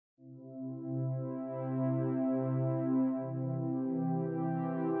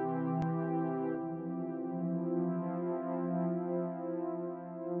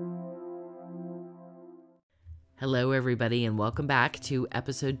Hello, everybody, and welcome back to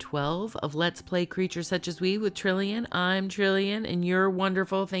episode 12 of Let's Play Creatures Such as We with Trillian. I'm Trillian, and you're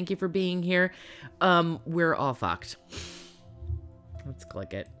wonderful. Thank you for being here. We're all fucked. Let's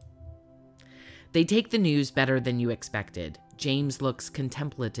click it. They take the news better than you expected. James looks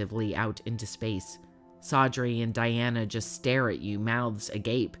contemplatively out into space. Saudry and Diana just stare at you, mouths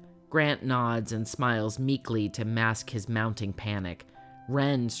agape. Grant nods and smiles meekly to mask his mounting panic.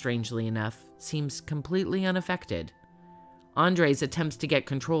 Ren, strangely enough, seems completely unaffected. Andres attempts to get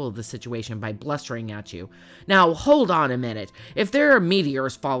control of the situation by blustering at you. Now, hold on a minute. If there are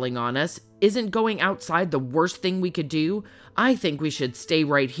meteors falling on us, isn't going outside the worst thing we could do? I think we should stay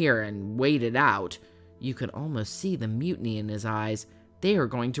right here and wait it out. You could almost see the mutiny in his eyes. They are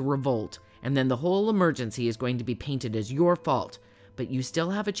going to revolt, and then the whole emergency is going to be painted as your fault. But you still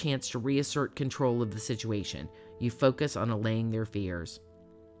have a chance to reassert control of the situation. You focus on allaying their fears.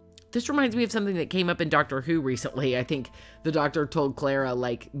 This reminds me of something that came up in Doctor Who recently. I think the doctor told Clara,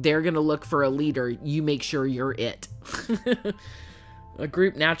 like, they're going to look for a leader. You make sure you're it. A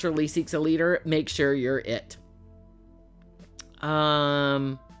group naturally seeks a leader. Make sure you're it.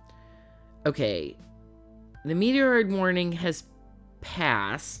 Okay. The meteoroid warning has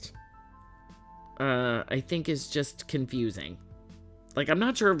passed. I think is just confusing. Like, I'm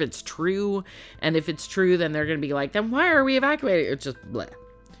not sure if it's true. And if it's true, then they're going to be like, then why are we evacuating? It's just bleh.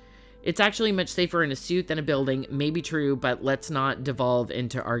 It's actually much safer in a suit than a building. Maybe true, but let's not devolve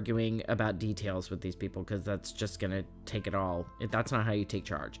into arguing about details with these people, because that's just going to take it all. That's not how you take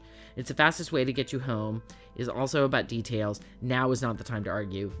charge. It's the fastest way to get you home. Is also about details. Now is not the time to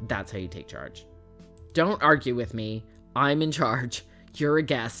argue. That's how you take charge. Don't argue with me. I'm in charge. You're a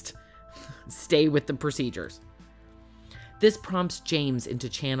guest. Stay with the procedures. This prompts James into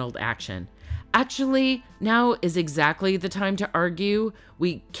channeled action. Actually, now is exactly the time to argue.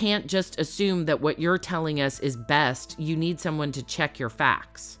 We can't just assume that what you're telling us is best. You need someone to check your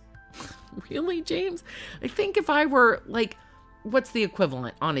facts. Really, James? I think if I were, like, what's the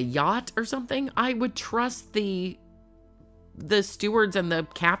equivalent? On a yacht or something? I would trust the stewards and the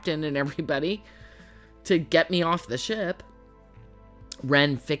captain and everybody to get me off the ship.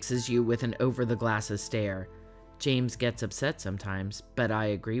 Ren fixes you with an over-the-glasses stare. James gets upset sometimes, but I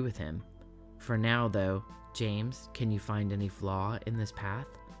agree with him. For now, though, James, can you find any flaw in this path?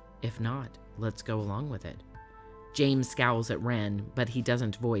 If not, let's go along with it. James scowls at Ren, but he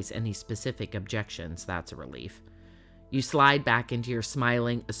doesn't voice any specific objections. That's a relief. You slide back into your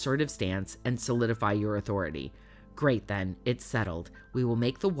smiling, assertive stance and solidify your authority. Great then, it's settled. We will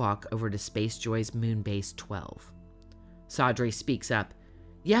make the walk over to Space Joy's moon base 12. Saudry speaks up.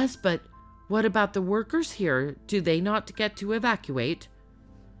 Yes, but what about the workers here? Do they not get to evacuate?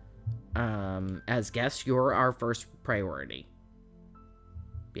 As guests, you're our first priority.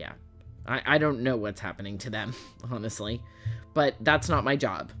 Yeah. I don't know what's happening to them, honestly. But that's not my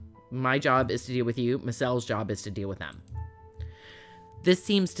job. My job is to deal with you. Michelle's job is to deal with them. This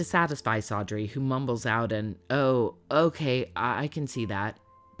seems to satisfy Saudry, who mumbles out an, oh, okay, I can see that.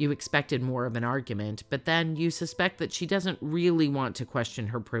 You expected more of an argument, but then you suspect that she doesn't really want to question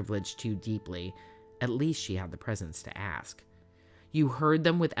her privilege too deeply. At least she had the presence to ask. You heard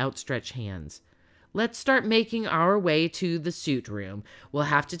them with outstretched hands. Let's start making our way to the suit room. We'll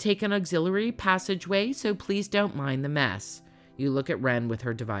have to take an auxiliary passageway, so please don't mind the mess. You look at Ren with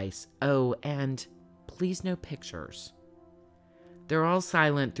her device. Oh, and please no pictures. They're all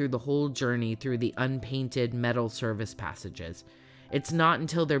silent through the whole journey through the unpainted metal service passages. It's not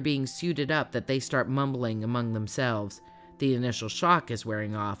until they're being suited up that they start mumbling among themselves. The initial shock is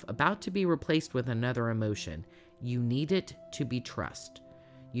wearing off, about to be replaced with another emotion. You need it to be trust.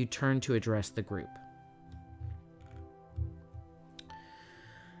 You turn to address the group.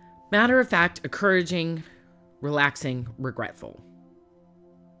 Matter of fact, encouraging, relaxing, regretful.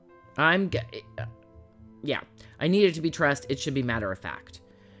 Yeah, I need it to be trust. It should be matter of fact.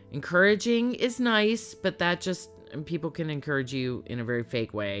 Encouraging is nice, but that just, people can encourage you in a very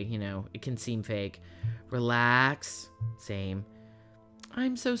fake way. You know, it can seem fake. Relax, same.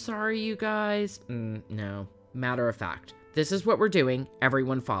 I'm so sorry, you guys. No. Matter of fact. This is what we're doing.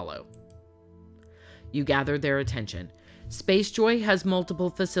 Everyone follow. You gather their attention. Space Joy has multiple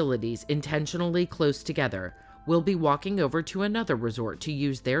facilities intentionally close together. We'll be walking over to another resort to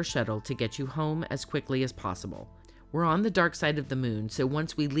use their shuttle to get you home as quickly as possible. We're on the dark side of the moon, so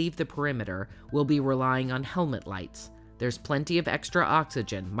once we leave the perimeter, we'll be relying on helmet lights. There's plenty of extra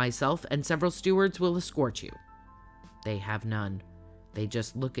oxygen. Myself and several stewards will escort you. They have none. They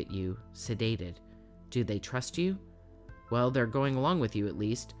just look at you, sedated. Do they trust you? Well, they're going along with you at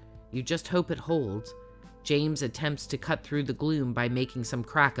least. You just hope it holds. James attempts to cut through the gloom by making some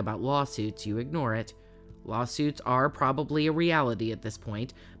crack about lawsuits. You ignore it. Lawsuits are probably a reality at this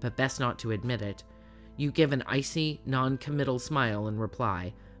point, but best not to admit it. You give an icy, non-committal smile in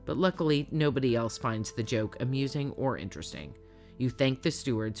reply, but luckily nobody else finds the joke amusing or interesting. You thank the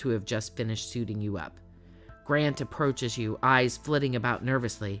stewards who have just finished suiting you up. Grant approaches you, eyes flitting about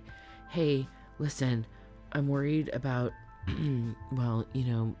nervously. Hey, listen, I'm worried about, well,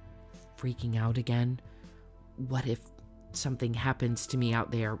 freaking out again. What if something happens to me out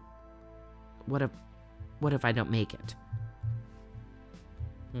there? What if I don't make it?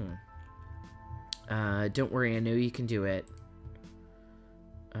 Don't worry, I know you can do it.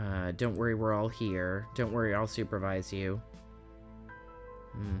 Don't worry, we're all here. Don't worry, I'll supervise you.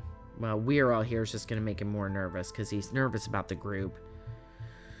 Well, we're all here is just going to make him more nervous because he's nervous about the group.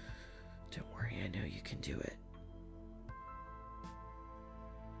 Don't worry, I know you can do it.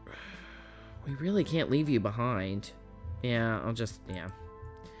 We really can't leave you behind. Yeah.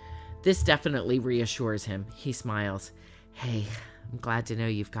 This definitely reassures him. He smiles. Hey, I'm glad to know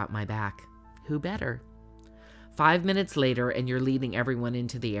you've got my back. Who better? 5 minutes later, and you're leading everyone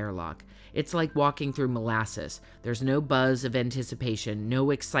into the airlock. It's like walking through molasses. There's no buzz of anticipation,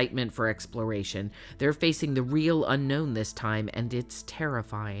 no excitement for exploration. They're facing the real unknown this time, and it's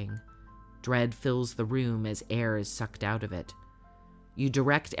terrifying. Dread fills the room as air is sucked out of it. You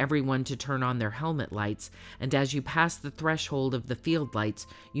direct everyone to turn on their helmet lights, and as you pass the threshold of the field lights,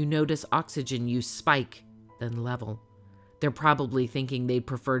 you notice oxygen use spike, then level. They're probably thinking they'd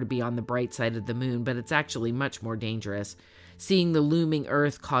prefer to be on the bright side of the moon, but it's actually much more dangerous. Seeing the looming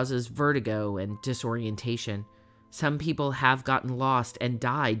Earth causes vertigo and disorientation. Some people have gotten lost and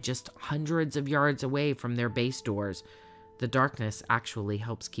died just hundreds of yards away from their base doors. The darkness actually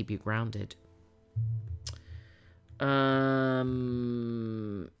helps keep you grounded.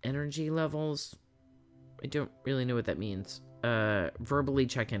 Energy levels? I don't really know what that means. Verbally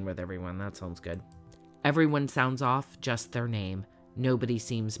check in with everyone. That sounds good. Everyone sounds off just their name. Nobody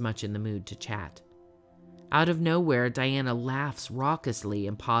seems much in the mood to chat. Out of nowhere, Diana laughs raucously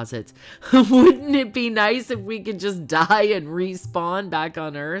and posits, wouldn't it be nice if we could just die and respawn back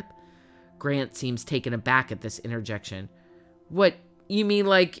on Earth? Grant seems taken aback at this interjection. What, you mean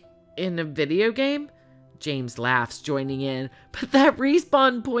like in a video game? James laughs, joining in. But that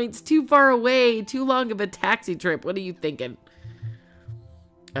respawn point's too far away, too long of a taxi trip. What are you thinking?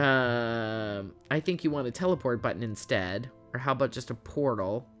 I think you want a teleport button instead. Or how about just a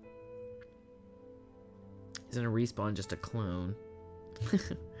portal? Isn't a respawn just a clone?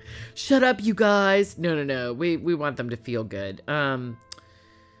 Shut up, you guys! No. We want them to feel good. I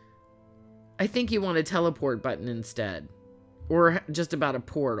think you want a teleport button instead. Or just about a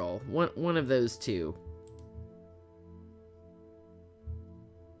portal. One of those two.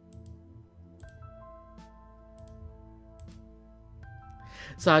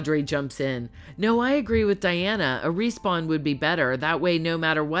 Sadre jumps in. No, I agree with Diana. A respawn would be better. That way, no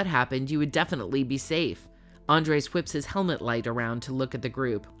matter what happened, you would definitely be safe. Andres whips his helmet light around to look at the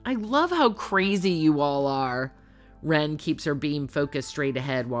group. I love how crazy you all are. Ren keeps her beam focused straight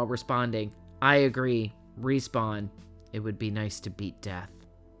ahead while responding. I agree. Respawn. It would be nice to beat death.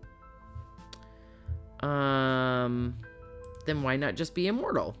 Then why not just be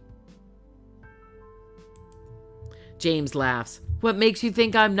immortal? James laughs. What makes you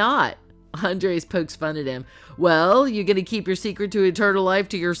think I'm not? Andres pokes fun at him. Well, you gonna keep your secret to eternal life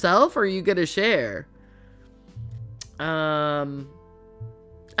to yourself, or are you gonna share? I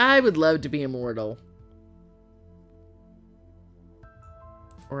would love to be immortal.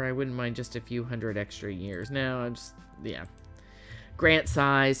 Or I wouldn't mind just a few hundred extra years. No, yeah. Grant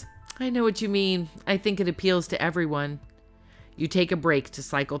sighs. I know what you mean. I think it appeals to everyone. You take a break to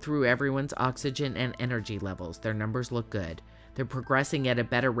cycle through everyone's oxygen and energy levels. Their numbers look good. They're progressing at a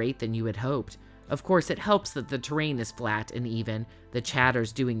better rate than you had hoped. Of course, it helps that the terrain is flat and even, the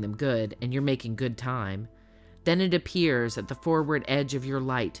chatter's doing them good, and you're making good time. Then it appears at the forward edge of your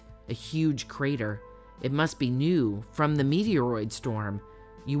light, a huge crater. It must be new, from the meteoroid storm.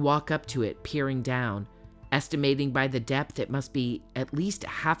 You walk up to it, peering down. Estimating by the depth, it must be at least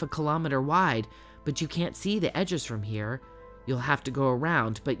half a kilometer wide, but you can't see the edges from here. You'll have to go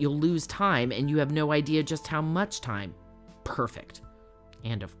around, but you'll lose time, and you have no idea just how much time. Perfect.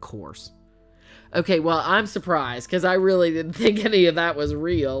 And of course. Okay, well, I'm surprised, because I really didn't think any of that was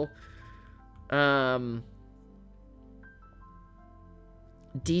real.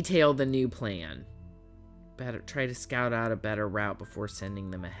 Detail the new plan. Better try to scout out a better route before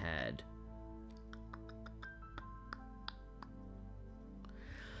sending them ahead.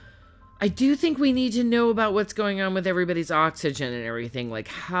 I do think we need to know about what's going on with everybody's oxygen and everything. Like,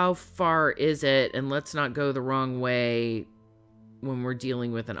 how far is it? And let's not go the wrong way. when we're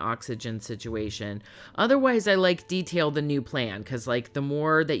dealing with an oxygen situation. Otherwise, I like detail the new plan, because like the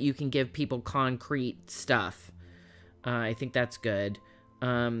more that you can give people concrete stuff, I think that's good.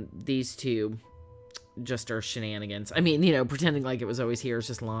 These two just are shenanigans. I mean, you know, pretending like it was always here is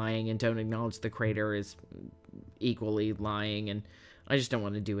just lying, and don't acknowledge the crater is equally lying, and I just don't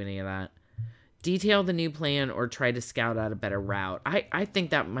want to do any of that. Detail the new plan or try to scout out a better route. I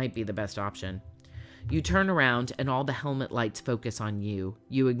think that might be the best option. You turn around and all the helmet lights focus on you.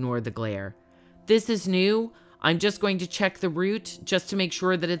 You ignore the glare. This is new. I'm just going to check the route just to make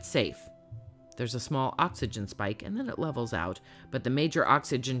sure that it's safe. There's a small oxygen spike and then it levels out, but the major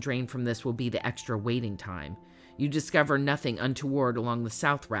oxygen drain from this will be the extra waiting time. You discover nothing untoward along the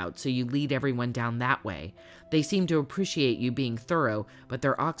south route, so you lead everyone down that way. They seem to appreciate you being thorough, but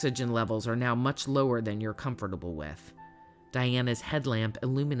their oxygen levels are now much lower than you're comfortable with. Diana's headlamp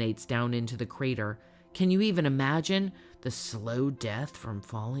illuminates down into the crater. Can you even imagine the slow death from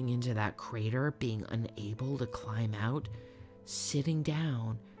falling into that crater, being unable to climb out, sitting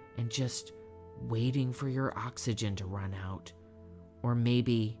down and just waiting for your oxygen to run out? Or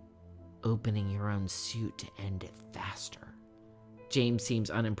maybe opening your own suit to end it faster. James seems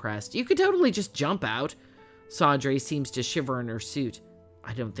unimpressed. You could totally just jump out. Saudre seems to shiver in her suit.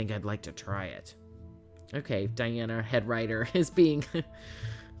 I don't think I'd like to try it. Okay, Diana, head writer, is being a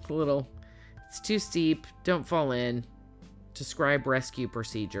little... It's too steep. Don't fall in. Describe rescue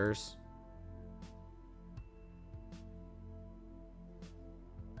procedures.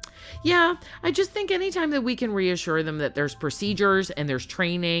 Yeah, I just think anytime that we can reassure them that there's procedures and there's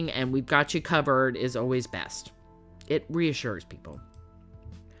training and we've got you covered is always best. It reassures people.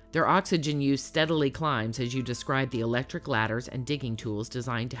 Their oxygen use steadily climbs as you describe the electric ladders and digging tools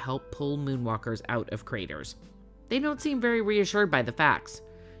designed to help pull moonwalkers out of craters. They don't seem very reassured by the facts.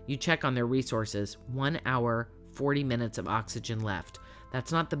 You check on their resources. 1 hour, 40 minutes of oxygen left.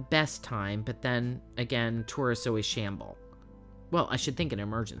 That's not the best time, but then, again, tourists always shamble. Well, I should think in an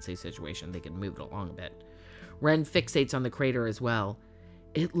emergency situation they could move it along a bit. Ren fixates on the crater as well.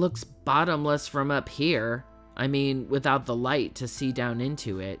 It looks bottomless from up here. I mean, without the light to see down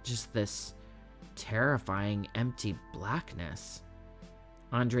into it, just this terrifying empty blackness.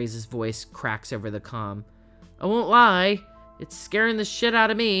 Andres' voice cracks over the comm. I won't lie, it's scaring the shit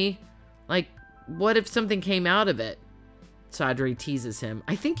out of me. Like, what if something came out of it? Saudre teases him.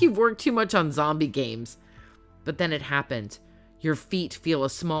 I think you've worked too much on zombie games. But then it happened. Your feet feel a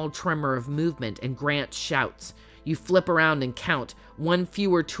small tremor of movement, and Grant shouts. You flip around and count. 1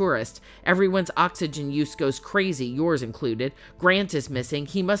 fewer tourist. Everyone's oxygen use goes crazy, yours included. Grant is missing.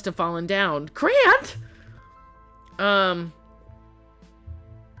 He must have fallen down. Grant? Talk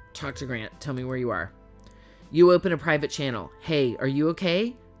to Grant. Tell me where you are. You open a private channel. Hey, are you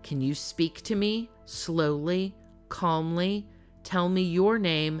okay? Can you speak to me? Slowly, calmly. Tell me your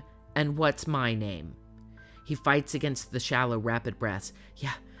name and what's my name. He fights against the shallow, rapid breaths.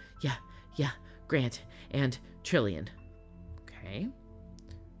 Yeah, Grant and Trillian. Okay.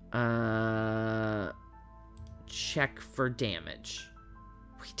 Check for damage.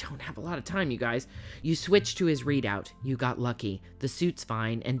 We don't have a lot of time, you guys. You switch to his readout. You got lucky. The suit's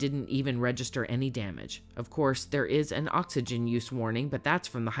fine and didn't even register any damage. Of course, there is an oxygen use warning, but that's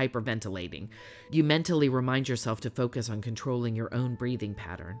from the hyperventilating. You mentally remind yourself to focus on controlling your own breathing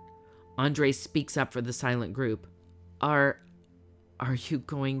pattern. Andres speaks up for the silent group. Are you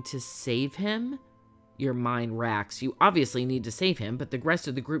going to save him? Your mind racks. You obviously need to save him, but the rest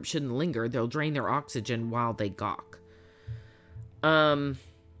of the group shouldn't linger. They'll drain their oxygen while they gawk.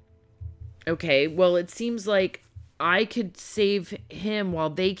 Okay, well, it seems like I could save him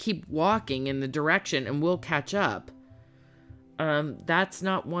while they keep walking in the direction and we'll catch up. That's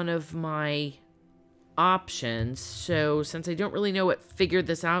not one of my options, so since I don't really know what figure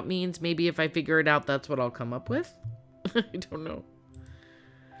this out means, maybe if I figure it out, that's what I'll come up with? I don't know.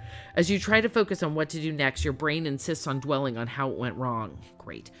 As you try to focus on what to do next, your brain insists on dwelling on how it went wrong.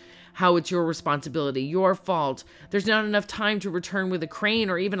 Great. How it's your responsibility, your fault. There's not enough time to return with a crane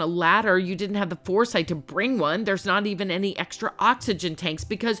or even a ladder. You didn't have the foresight to bring one. There's not even any extra oxygen tanks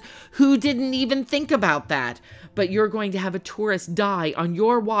because who didn't even think about that? But you're going to have a tourist die on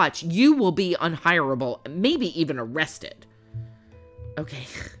your watch. You will be unhireable, maybe even arrested. Okay.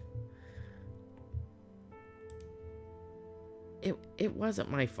 It wasn't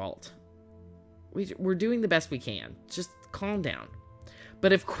my fault. We're doing the best we can. Just calm down.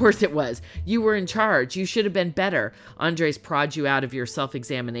 But of course it was. You were in charge. You should have been better. Andres prods you out of your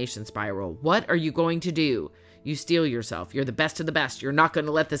self-examination spiral. What are you going to do? You steel yourself. You're the best of the best. You're not going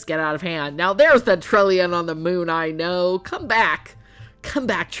to let this get out of hand. Now there's the Trillian on the moon I know. Come back. Come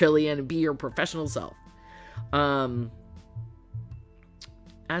back, Trillian, and be your professional self.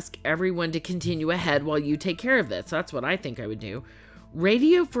 Ask everyone to continue ahead while you take care of this. That's what I think I would do.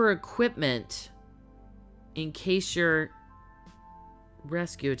 Radio for equipment in case your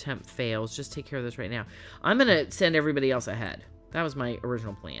rescue attempt fails. Just take care of this right now. I'm going to send everybody else ahead. That was my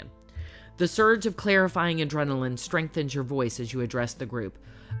original plan. The surge of clarifying adrenaline strengthens your voice as you address the group.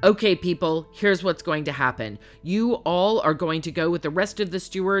 Okay, people, here's what's going to happen. You all are going to go with the rest of the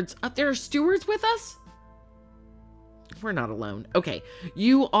stewards. There are stewards with us? We're not alone. Okay,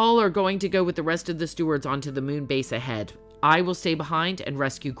 you all are going to go with the rest of the stewards onto the moon base ahead. I will stay behind and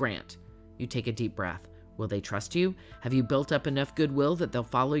rescue Grant. You take a deep breath. Will they trust you? Have you built up enough goodwill that they'll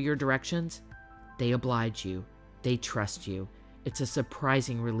follow your directions? They oblige you. They trust you. It's a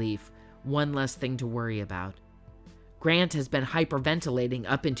surprising relief. One less thing to worry about. Grant has been hyperventilating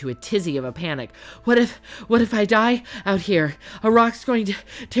up into a tizzy of a panic. What if I die out here? A rock's going to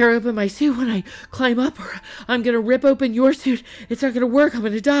tear open my suit when I climb up, or I'm going to rip open your suit. It's not going to work. I'm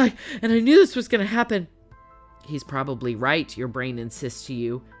going to die. And I knew this was going to happen. He's probably right, your brain insists to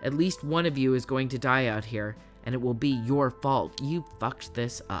you. At least one of you is going to die out here, and it will be your fault. You fucked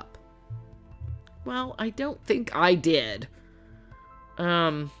this up. Well, I don't think I did.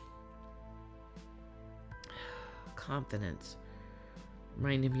 Confidence.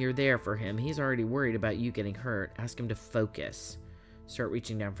 Remind him you're there for him. He's already worried about you getting hurt. Ask him to focus. Start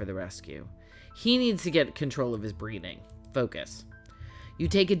reaching down for the rescue. He needs to get control of his breathing. Focus. You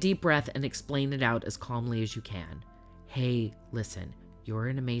take a deep breath and explain it out as calmly as you can. Hey, listen, you're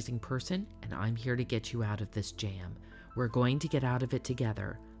an amazing person, and I'm here to get you out of this jam. We're going to get out of it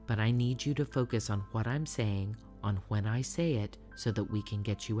together, but I need you to focus on what I'm saying, on when I say it, so that we can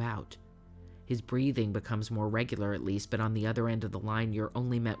get you out. His breathing becomes more regular at least, but on the other end of the line, you're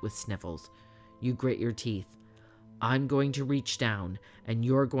only met with sniffles. You grit your teeth. I'm going to reach down, and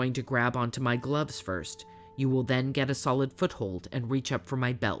you're going to grab onto my gloves first. You will then get a solid foothold and reach up for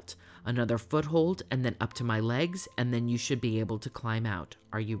my belt. Another foothold, and then up to my legs, and then you should be able to climb out.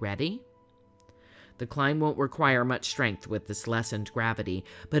 Are you ready? The climb won't require much strength with this lessened gravity,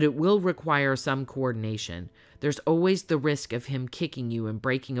 but it will require some coordination. There's always the risk of him kicking you and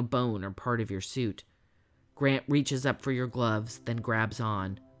breaking a bone or part of your suit. Grant reaches up for your gloves, then grabs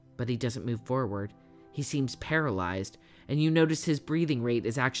on, but he doesn't move forward. He seems paralyzed, and you notice his breathing rate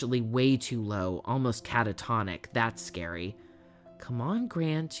is actually way too low, almost catatonic. That's scary. Come on,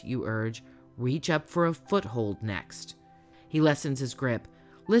 Grant, you urge. Reach up for a foothold next. He lessens his grip.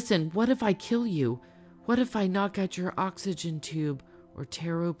 Listen, what if I kill you? What if I knock out your oxygen tube or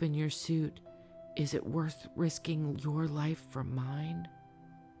tear open your suit? Is it worth risking your life for mine?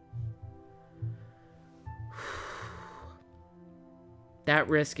 That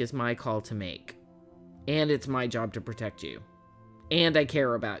risk is my call to make. And it's my job to protect you. And I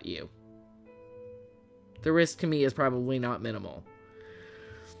care about you. The risk to me is probably not minimal.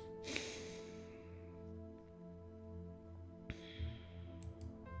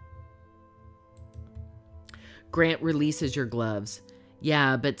 Grant releases your gloves.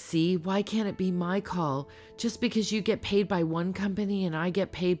 Yeah, but see, why can't it be my call? Just because you get paid by one company and I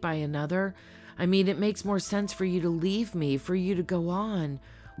get paid by another? I mean, it makes more sense for you to leave me, for you to go on.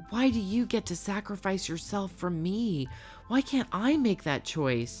 Why do you get to sacrifice yourself for me? Why can't I make that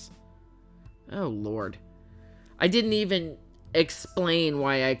choice? Oh, Lord. I didn't even explain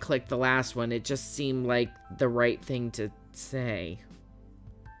why I clicked the last one. It just seemed like the right thing to say.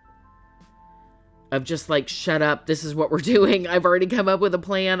 Of just like, shut up, this is what we're doing. I've already come up with a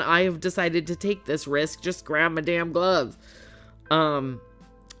plan. I have decided to take this risk. Just grab my damn gloves.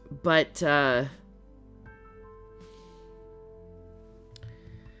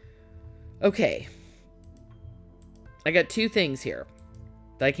 Okay. I got two things here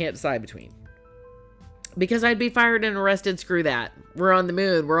that I can't decide between. Because I'd be fired and arrested, screw that. We're on the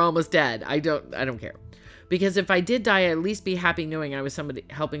moon, we're almost dead. I don't care. Because if I did die, I'd at least be happy knowing I was somebody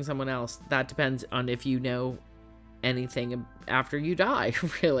helping someone else. That depends on if you know anything after you die,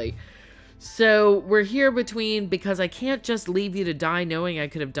 really. So we're here between because I can't just leave you to die knowing I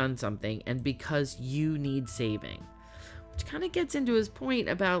could have done something, and because you need saving. Which kind of gets into his point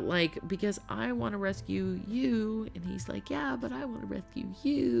about, like, because I want to rescue you. And he's like, yeah, but I want to rescue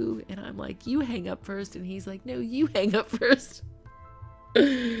you. And I'm like, you hang up first. And he's like, no, you hang up first.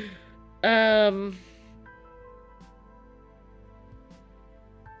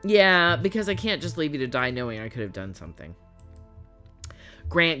 Yeah, because I can't just leave you to die knowing I could have done something.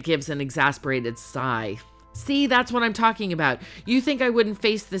 Grant gives an exasperated sigh. See, that's what I'm talking about. You think I wouldn't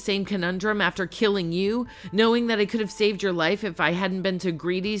face the same conundrum after killing you, knowing that I could have saved your life if I hadn't been so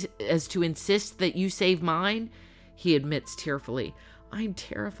greedy as to insist that you save mine? He admits tearfully, I'm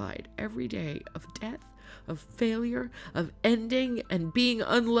terrified every day of death, of failure, of ending and being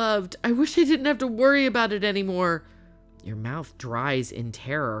unloved. I wish I didn't have to worry about it anymore. Your mouth dries in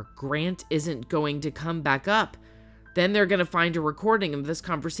terror. Grant isn't going to come back up. Then they're going to find a recording of this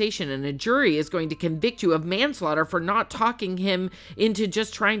conversation, and a jury is going to convict you of manslaughter for not talking him into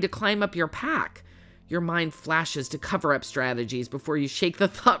just trying to climb up your pack. Your mind flashes to cover up strategies before you shake the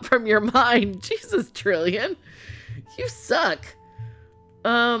thought from your mind. Jesus, Trillian, you suck.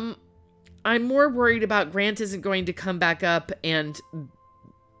 I'm more worried about Grant isn't going to come back up and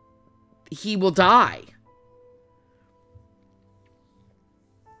he will die.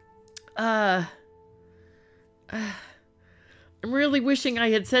 I'm really wishing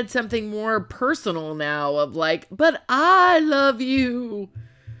I had said something more personal now of like, but I love you.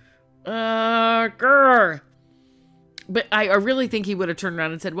 Grr. But I really think he would have turned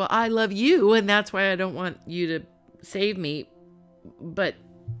around and said, well, I love you, and that's why I don't want you to save me. But,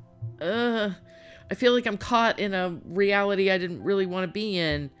 I feel like I'm caught in a reality I didn't really want to be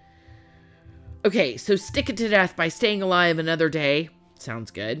in. Okay, so stick it to death by staying alive another day.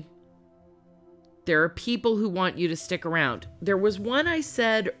 Sounds good. There are people who want you to stick around. There was one I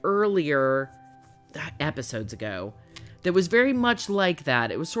said earlier, episodes ago, that was very much like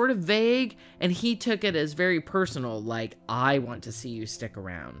that. It was sort of vague, and he took it as very personal, like, I want to see you stick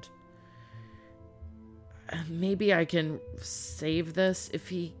around. Maybe I can save this if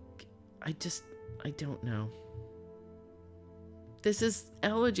he... I don't know. This is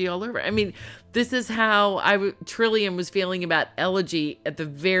Elegy all over. I mean, this is how Trillian was feeling about Elegy at the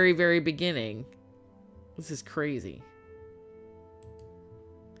very, very beginning. This is crazy.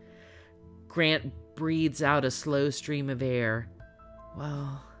 Grant breathes out a slow stream of air.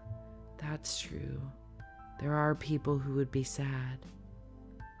 Well, that's true. There are people who would be sad.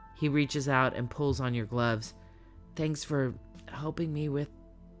 He reaches out and pulls on your gloves. Thanks for helping me with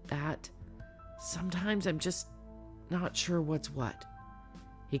that. Sometimes I'm just not sure what's what.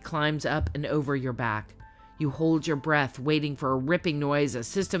 He climbs up and over your back. You hold your breath, waiting for a ripping noise, a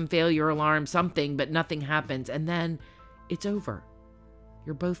system failure alarm, something, but nothing happens. And then it's over.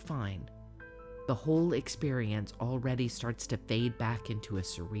 You're both fine. The whole experience already starts to fade back into a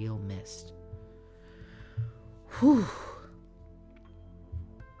surreal mist. Whew.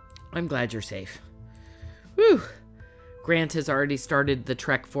 I'm glad you're safe. Whew. Grant has already started the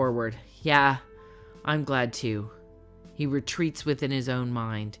trek forward. Yeah, I'm glad too. He retreats within his own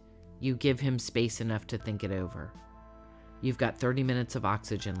mind. You give him space enough to think it over. You've got 30 minutes of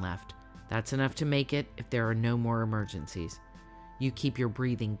oxygen left. That's enough to make it if there are no more emergencies. You keep your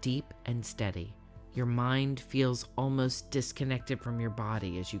breathing deep and steady. Your mind feels almost disconnected from your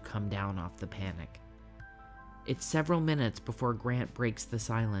body as you come down off the panic. It's several minutes before Grant breaks the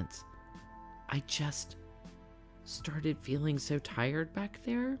silence. I just started feeling so tired back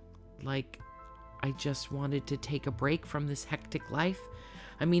there. Like I just wanted to take a break from this hectic life.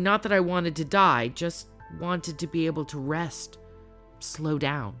 I mean, not that I wanted to die, just wanted to be able to rest, slow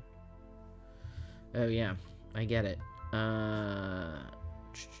down. Oh yeah, I get it. I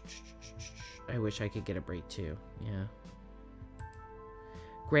wish I could get a break too, yeah.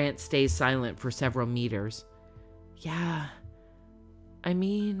 Grant stays silent for several meters. Yeah, I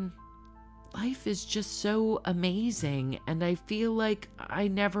mean, life is just so amazing, and I feel like I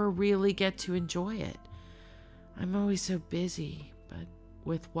never really get to enjoy it. I'm always so busy, but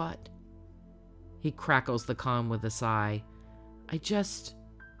with what? He crackles the comm with a sigh.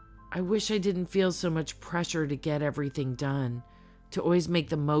 I wish I didn't feel so much pressure to get everything done, to always make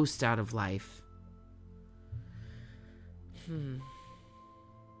the most out of life. I'm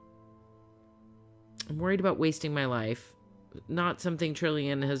worried about wasting my life. Not something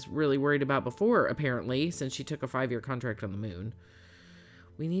Trillian has really worried about before, apparently, since she took a 5-year contract on the moon.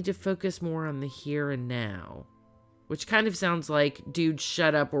 We need to focus more on the here and now. Which kind of sounds like, dude,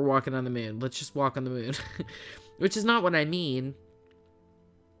 shut up, we're walking on the moon. Let's just walk on the moon. Which is not what I mean.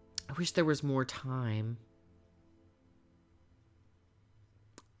 I wish there was more time.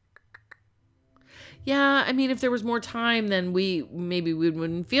 Yeah, I mean, if there was more time, then maybe we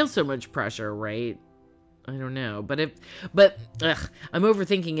wouldn't feel so much pressure, right? I don't know. But I'm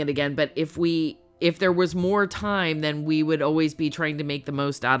overthinking it again. But if there was more time, then we would always be trying to make the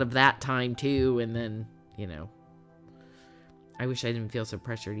most out of that time too. And then, you know, I wish I didn't feel so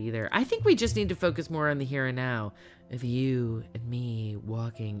pressured either. I think we just need to focus more on the here and now of you and me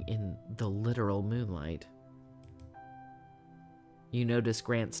walking in the literal moonlight. You notice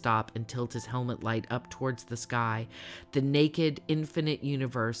Grant stop and tilt his helmet light up towards the sky, the naked, infinite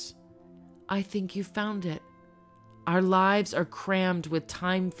universe. I think you found it. Our lives are crammed with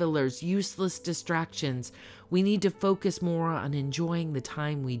time fillers, useless distractions. We need to focus more on enjoying the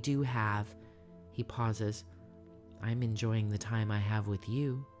time we do have. He pauses. I'm enjoying the time I have with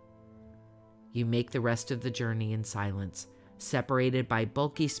you. You make the rest of the journey in silence, separated by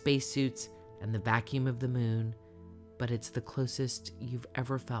bulky spacesuits and the vacuum of the moon, but it's the closest you've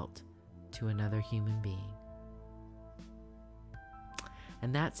ever felt to another human being.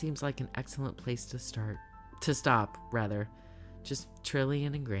 And that seems like an excellent place to stop. Just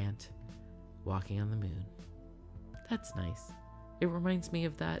Trillian and Grant walking on the moon. That's nice. It reminds me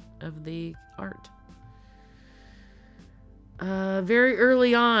of the art. Very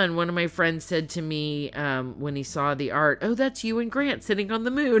early on, one of my friends said to me, when he saw the art, "Oh, that's you and Grant sitting on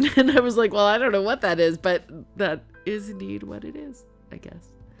the moon." And I was like, well, I don't know what that is, but that is indeed what it is, I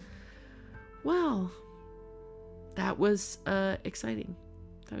guess. Well, that was exciting.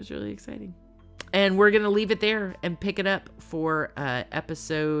 That was really exciting. And we're going to leave it there and pick it up for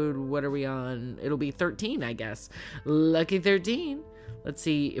episode, what are we on? It'll be 13, I guess. Lucky 13. Let's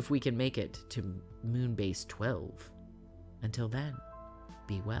see if we can make it to Moonbase 12. Until then,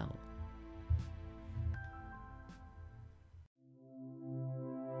 be well.